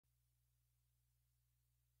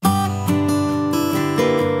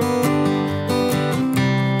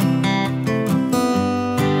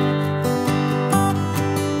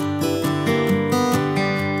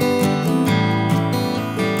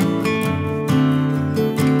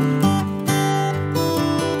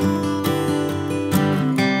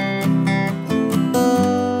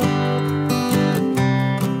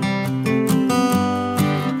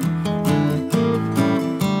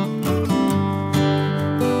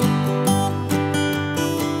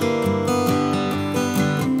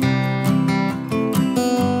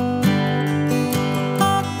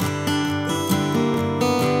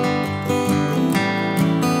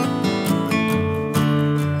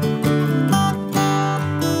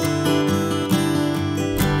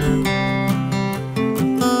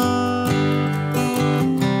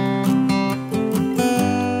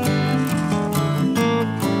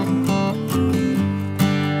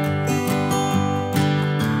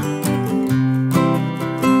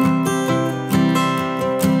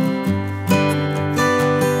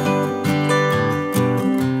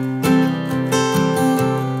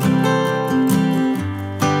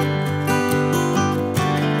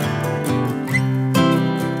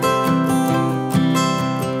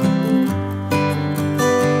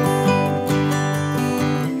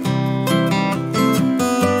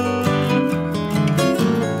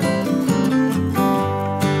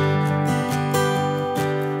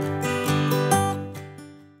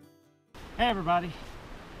Hey everybody,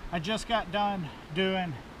 I just got done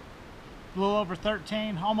doing a little over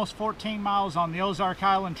 13, almost 14 miles on the Ozark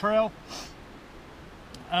Highland Trail.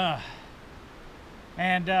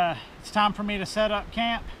 It's time for me to set up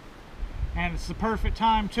camp, and it's the perfect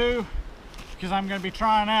time too, because I'm going to be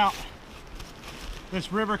trying out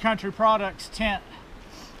this River Country Products tent.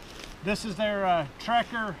 This is their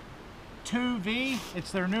Trekker 2V.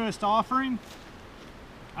 It's their newest offering.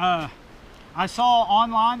 I saw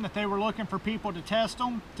online that they were looking for people to test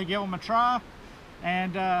them, to give them a try,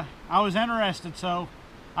 and I was interested, so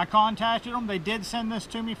I contacted them. They did send this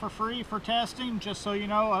to me for free for testing, just so you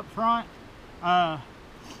know up front.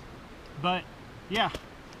 But yeah,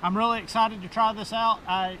 I'm really excited to try this out.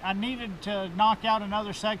 I needed to knock out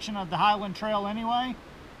another section of the Highland Trail anyway,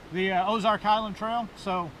 the Ozark Highland Trail,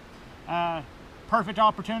 so perfect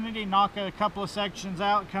opportunity, knock a couple of sections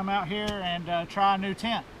out, come out here and try a new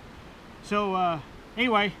tent. So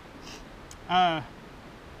anyway, I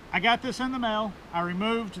got this in the mail. I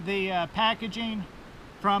removed the packaging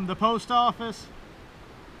from the post office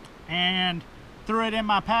and threw it in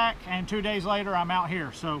my pack, and 2 days later I'm out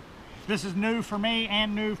here. So this is new for me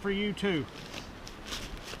and new for you too.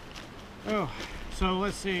 Oh, so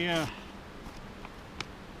let's see.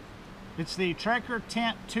 It's the Trekker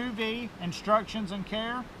Tent 2V, instructions and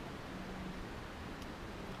care.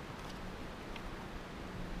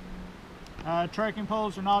 Trekking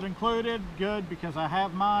poles are not included. Good, because I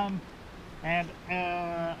have mine, and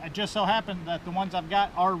it just so happened that the ones I've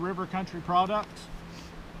got are River Country products.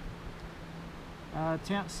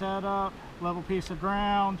 Tent setup, level piece of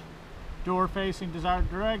ground, door facing desired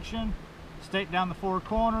direction, stake down the four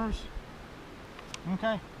corners.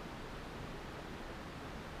 Okay.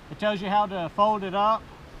 It tells you how to fold it up.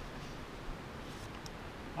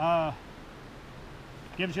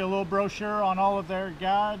 Gives you a little brochure on all of their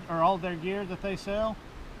guide, or all of their gear that they sell.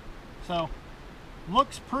 So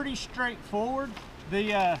looks pretty straightforward.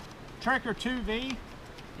 The Trekker 2V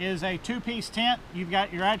is a two-piece tent. You've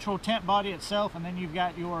got your actual tent body itself, and then you've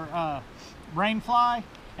got your rainfly.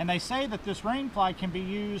 And they say that this rainfly can be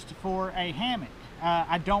used for a hammock.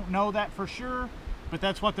 I don't know that for sure, but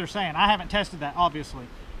that's what they're saying. I haven't tested that, obviously.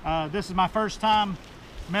 This is my first time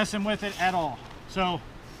messing with it at all. So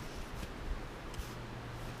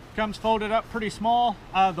comes folded up pretty small.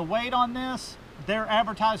 The weight on this, their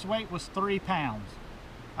advertised weight was 3 pounds.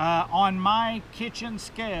 On my kitchen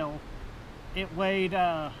scale, it weighed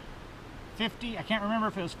 50, I can't remember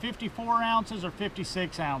if it was 54 ounces or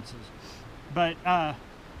 56 ounces. But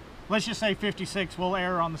let's just say 56, we'll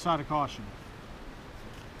err on the side of caution.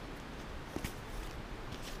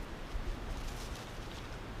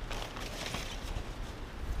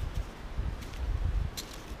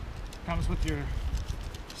 Comes with your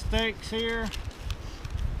stakes here.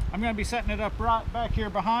 I'm going to be setting it up right back here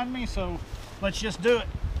behind me, so let's just do it.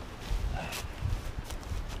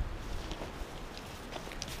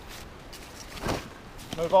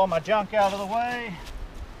 Move all my junk out of the way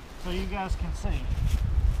so you guys can see.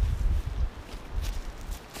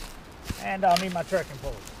 And I'll need my trekking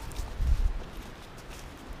poles.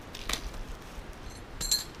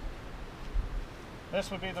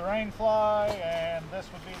 This would be the rainfly, and this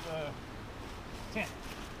would be the tent.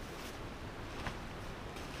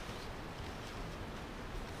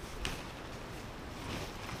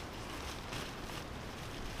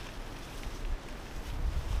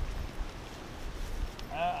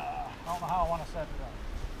 I don't know how I want to set it up.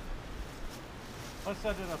 Let's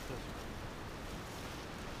set it up this way.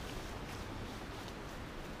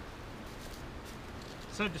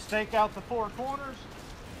 So to stake out the four corners,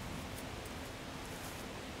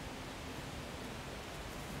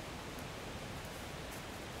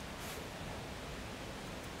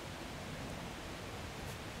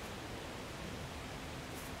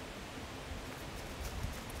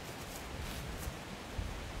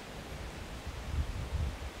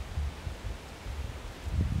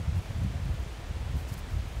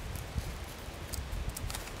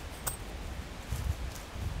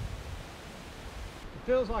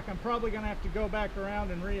 feels like I'm probably going to have to go back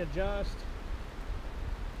around and readjust,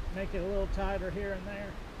 make it a little tighter here and there.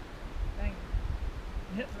 Dang,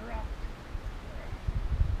 I'm hitting the rock.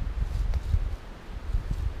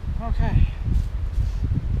 Okay.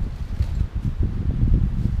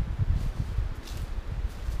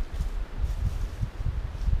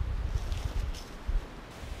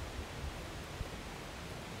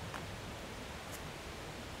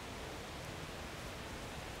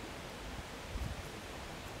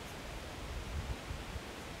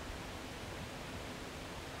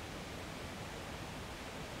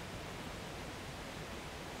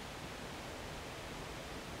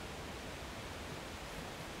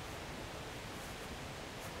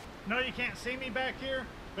 know you can't see me back here,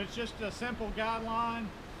 but it's just a simple guideline.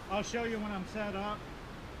 I'll show you when I'm set up.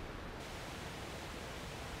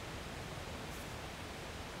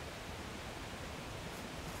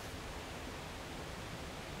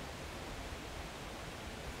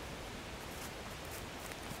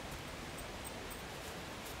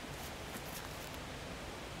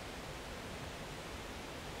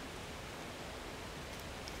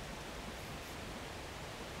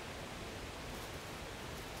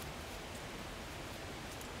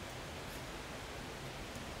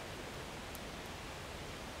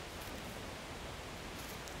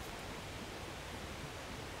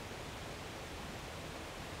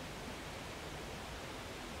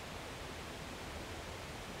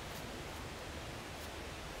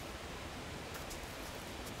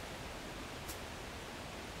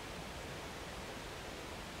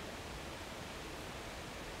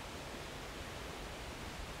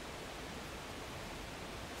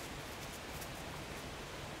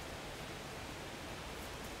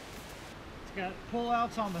 It's got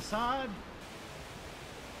pull-outs on the side.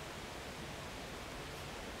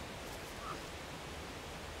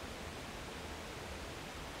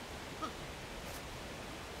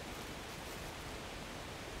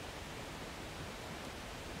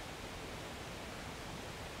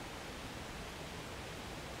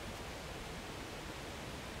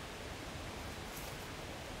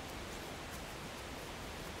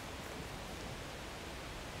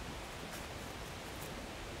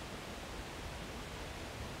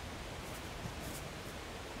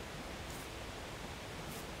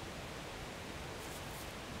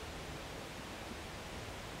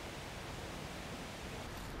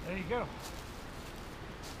 There you go.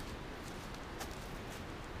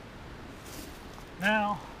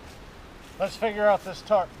 Now, let's figure out this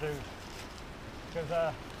tarp, dude, because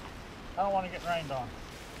I don't want to get rained on.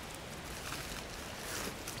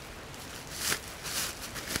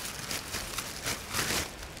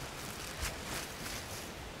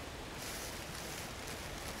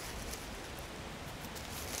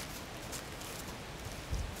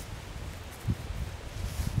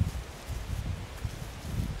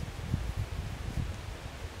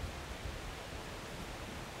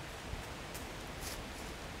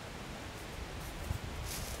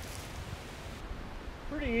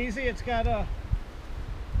 Pretty easy. It's got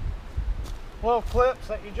little clips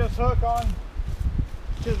that you just hook on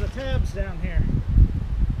to the tabs down here.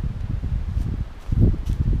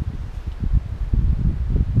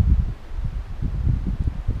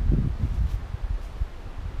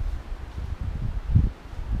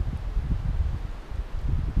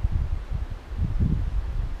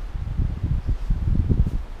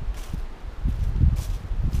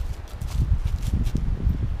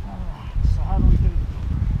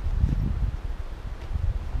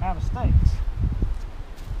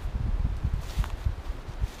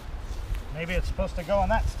 Maybe it's supposed to go in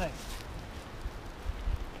that stake.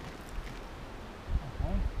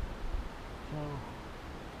 Okay. So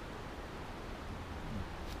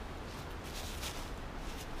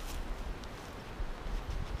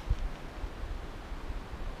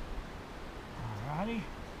alrighty.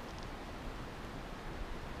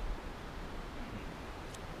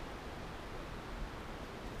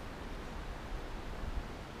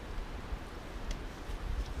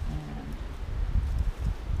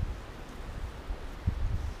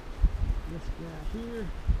 This guy here.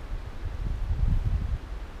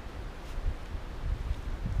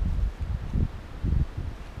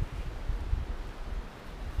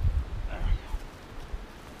 There we go.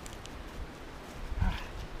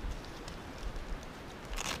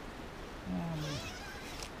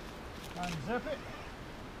 And unzip it.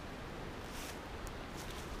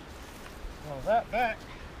 Pull that back.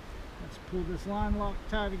 Let's pull this line lock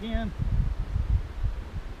tight again.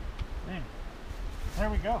 Bam. There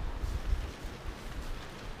we go.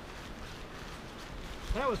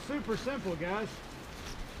 That was super simple, guys.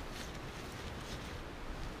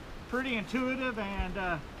 Pretty intuitive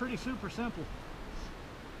and pretty super simple.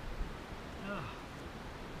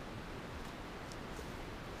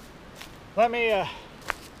 Let me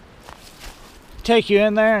take you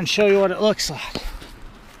in there and show you what it looks like.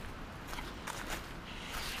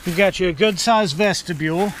 You've got you a good sized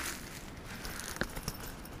vestibule.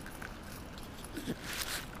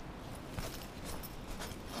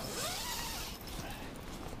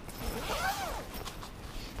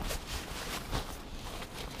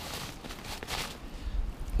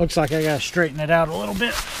 Looks like I gotta straighten it out a little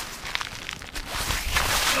bit.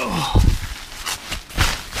 Oh.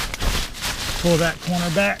 Pull that corner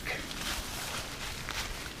back.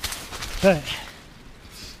 But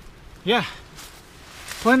yeah,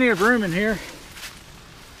 plenty of room in here.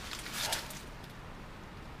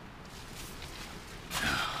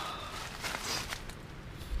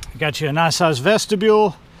 Got you a nice size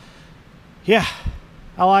vestibule. Yeah,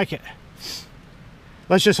 I like it.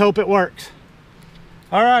 Let's just hope it works.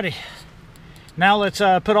 Alrighty, now let's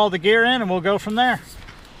put all the gear in and we'll go from there.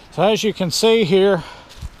 So as you can see here,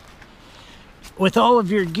 with all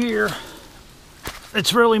of your gear,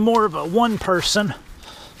 it's really more of a one person,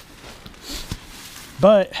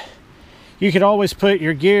 but you could always put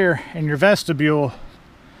your gear in your vestibule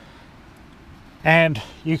and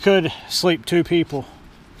you could sleep 2 people.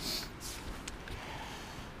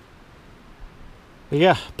 But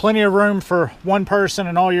yeah, plenty of room for one person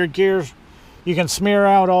and all your gears. You can smear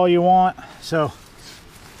out all you want. So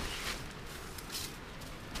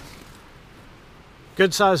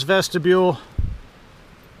good size vestibule,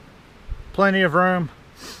 plenty of room.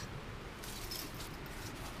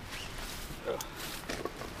 Let's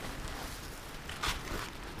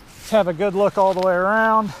have a good look all the way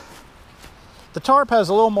around. The tarp has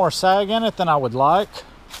a little more sag in it than I would like,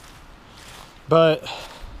 but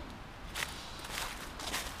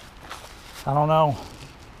I don't know.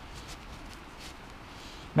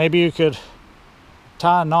 Maybe you could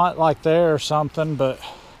tie a knot like there or something, but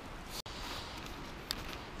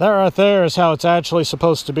that right there is how it's actually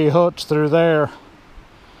supposed to be hooked through there.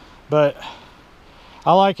 But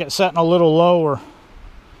I like it setting a little lower.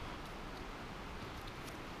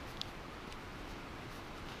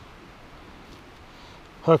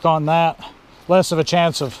 Hook on that. Less of a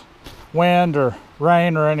chance of wind or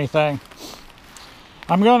rain or anything.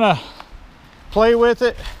 I'm gonna play with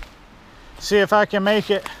it, see if I can make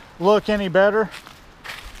it look any better.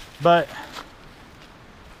 But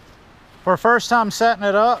for first time setting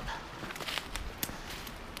it up,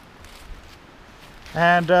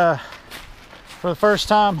 and for the first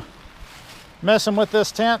time messing with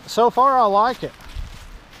this tent, so far I like it.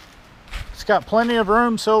 It's got plenty of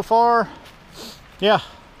room so far. Yeah,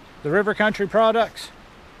 the River Country Products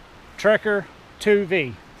Trekker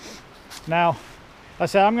 2V. Now, like I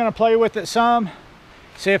said, I'm gonna play with it some,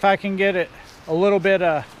 see if I can get it a little bit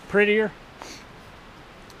prettier,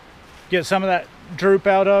 get some of that droop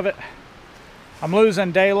out of it. I'm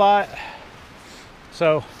losing daylight,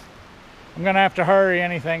 so I'm gonna have to hurry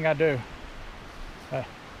anything I do. It's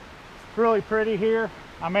really pretty here.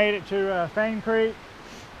 I made it to Fane Creek,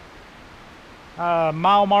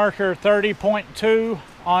 mile marker 30.2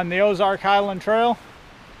 on the Ozark Highland Trail.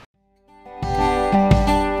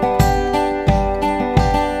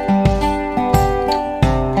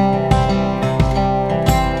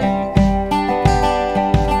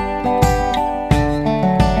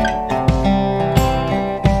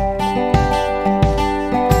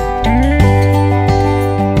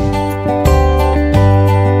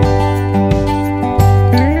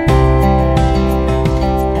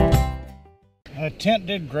 Tent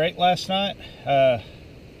did great last night.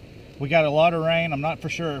 We got a lot of rain. I'm not for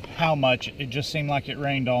sure how much. It just seemed like it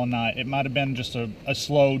rained all night. It might have been just a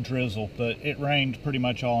slow drizzle, but it rained pretty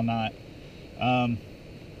much all night.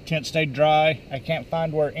 Tent stayed dry. I can't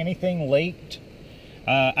find where anything leaked.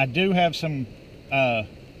 I do have some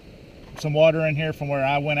water in here from where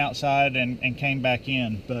I went outside and came back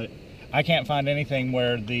in, but I can't find anything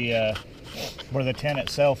where the tent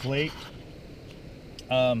itself leaked.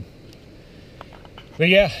 But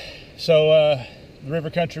yeah, so the River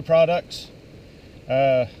Country Products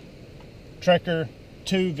Trekker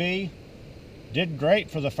 2V did great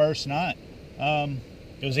for the first night.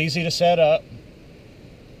 It was easy to set up.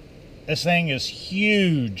 This thing is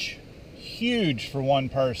huge for one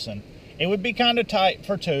person. It would be kind of tight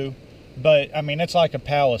for 2, but I mean, it's like a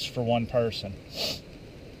palace for one person.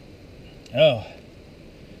 Oh,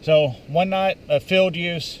 so one night of field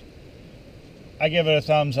use, I give it a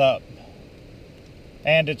thumbs up.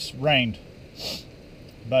 And it's rained,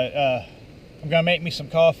 but I'm gonna make me some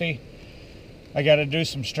coffee. I got to do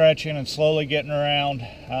some stretching and slowly getting around.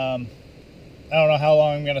 I don't know how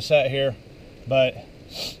long I'm gonna sit here, but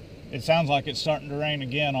it sounds like it's starting to rain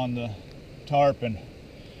again on the tarp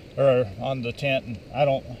or on the tent, and I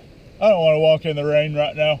don't want to walk in the rain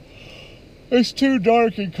right now. It's too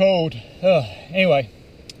dark and cold. Anyway,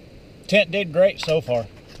 tent did great so far.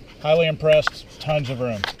 Highly impressed. Tons of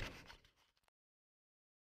room.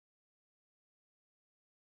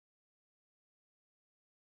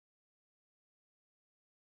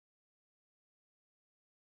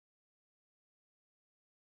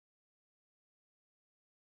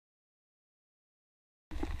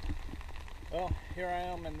 Well, here I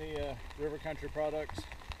am in the River Country Products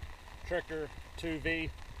Trekker 2V,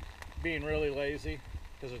 being really lazy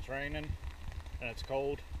because it's raining and it's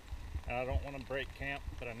cold, and I don't want to break camp,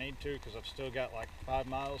 but I need to because I've still got like 5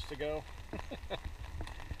 miles to go.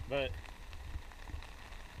 But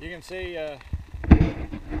you can see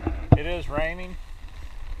It is raining.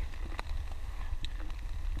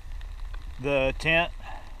 The tent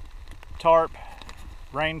tarp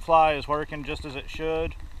rain fly is working just as it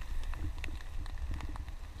should.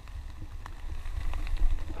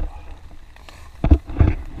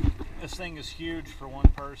 This thing is huge for one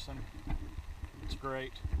person. It's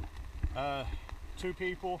great. 2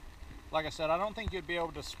 people, like I said, I don't think you'd be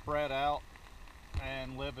able to spread out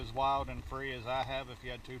and live as wild and free as I have if you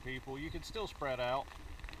had 2 people. You could still spread out,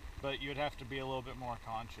 but you'd have to be a little bit more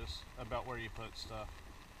conscious about where you put stuff.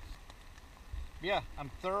 Yeah,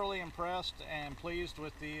 I'm thoroughly impressed and pleased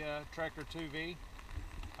with the Trekker 2V.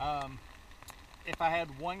 If I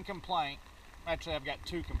had one complaint, actually I've got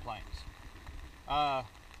 2 complaints.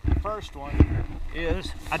 The first one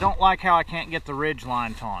is I don't like how I can't get the ridge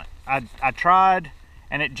line taunt. I tried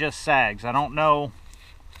and it just sags. I don't know.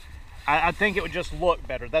 I think it would just look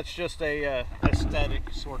better. That's just a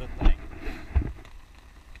aesthetic sort of thing.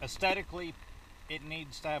 Aesthetically, it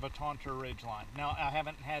needs to have a taunter ridge line. Now, I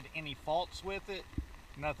haven't had any faults with it.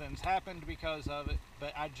 Nothing's happened because of it,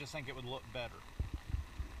 but I just think it would look better.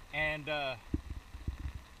 And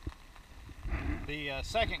the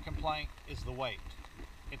second complaint is the weight.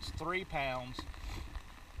 It's 3 pounds.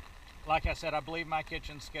 Like I said, I believe my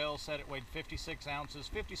kitchen scale said it weighed 56 ounces,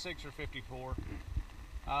 56 or 54.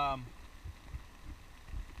 I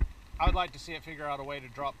would like to see it figure out a way to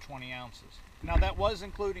drop 20 ounces. Now that was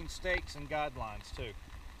including stakes and guidelines too.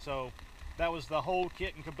 So that was the whole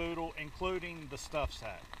kit and caboodle, including the stuff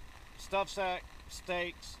sack. Stuff sack,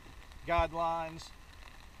 stakes, guidelines,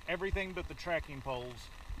 everything but the trekking poles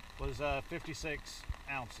was 56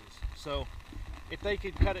 ounces. So if they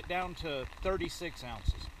could cut it down to 36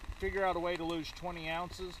 ounces, figure out a way to lose 20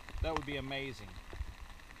 ounces, that would be amazing.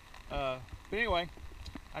 But anyway,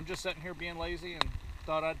 I'm just sitting here being lazy and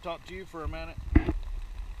thought I'd talk to you for a minute.